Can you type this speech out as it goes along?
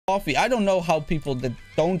coffee. I don't know how people that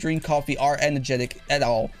don't drink coffee are energetic at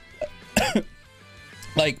all.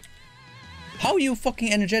 Like, how are you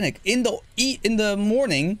fucking energetic in the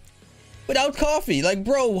morning without coffee? Like,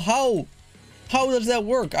 bro, how does that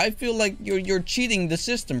work? I feel like you're cheating the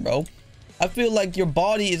system, bro. I feel like your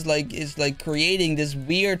body is like creating this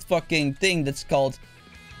weird fucking thing that's called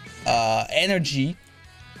energy,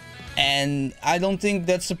 and I don't think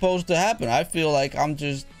that's supposed to happen. I feel like I'm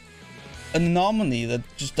just an anomaly that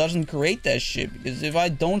just doesn't create that shit, because if I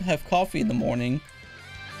don't have coffee in the morning,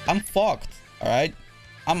 I'm fucked. All right,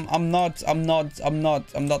 I'm not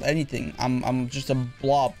anything. I'm just a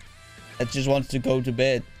blob that just wants to go to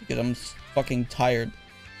bed because I'm fucking tired.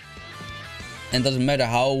 And doesn't matter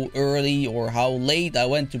how early or how late I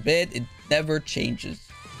went to bed, it never changes.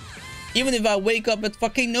 Even if I wake up at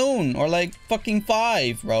fucking noon or like fucking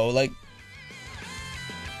 5, bro, like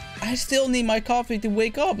I still need my coffee to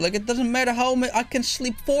wake up. Like, it doesn't matter how much I can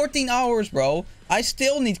sleep 14 hours, bro. I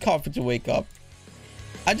still need coffee to wake up.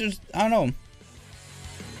 I don't know.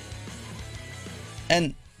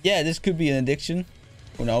 And yeah, this could be an addiction.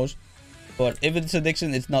 Who knows? But if it's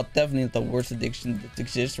addiction, it's not definitely the worst addiction that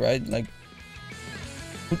exists, right? Like,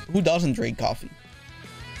 who doesn't drink coffee?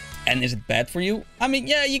 And is it bad for you? I mean,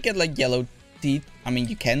 yeah, you get like yellow teeth. I mean,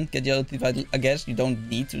 you can get yellow teeth, I guess. You don't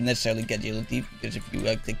need to necessarily get yellow teeth, because if you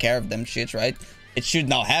like take care of them shits, right, it should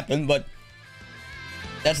not happen. But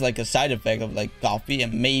that's like a side effect of like coffee,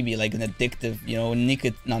 and maybe like an addictive, you know,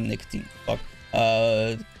 not nicotine, fuck,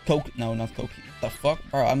 coke, no, not coke, the fuck,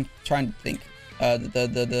 bro, I'm trying to think,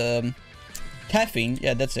 the caffeine,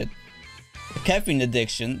 yeah, that's it, the caffeine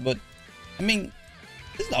addiction. But I mean,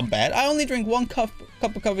 it's not bad. I only drink 1 cup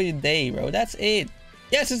of coffee a day, bro. That's it.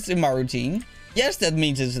 Yes, it's in my routine. Yes, that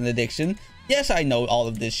means it's an addiction. Yes, I know all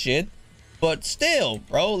of this shit. But still,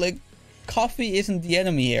 bro, like, coffee isn't the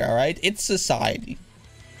enemy here, all right? It's society.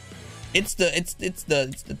 It's the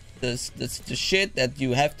shit that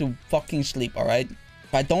you have to fucking sleep, all right?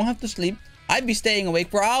 If I don't have to sleep, I'd be staying awake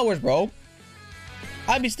for hours, bro.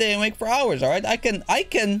 I'd be staying awake for hours, all right? I can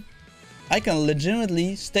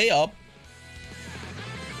legitimately stay up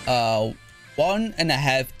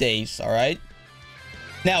 1.5 days, all right?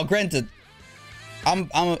 Now, granted,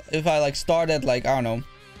 if I like start at like, I don't know,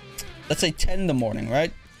 let's say 10 in the morning,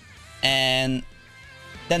 right? And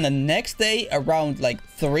then the next day around like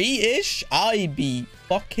 3-ish, I'd be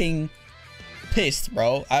fucking pissed,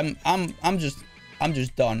 bro. I'm just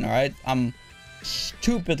done, all right? I'm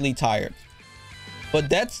stupidly tired. But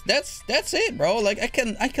that's it, bro. Like, I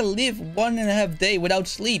can live 1.5 days without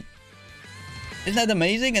sleep. Isn't that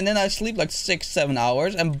amazing? And then I sleep like 6-7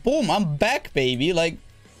 hours, and boom, I'm back, baby. Like,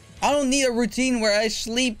 I don't need a routine where I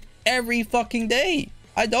sleep every fucking day.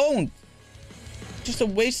 I don't. Just a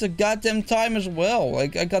waste of goddamn time as well.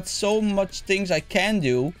 Like, I got so much things I can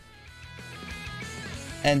do,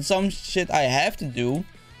 and some shit I have to do.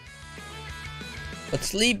 But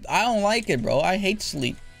sleep, I don't like it, bro. I hate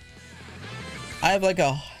sleep. I have like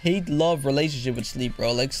a hate-love relationship with sleep,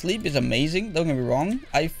 bro. Like, sleep is amazing, don't get me wrong.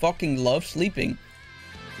 I fucking love sleeping.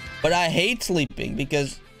 But I hate sleeping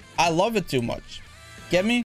because I love it too much. Get me?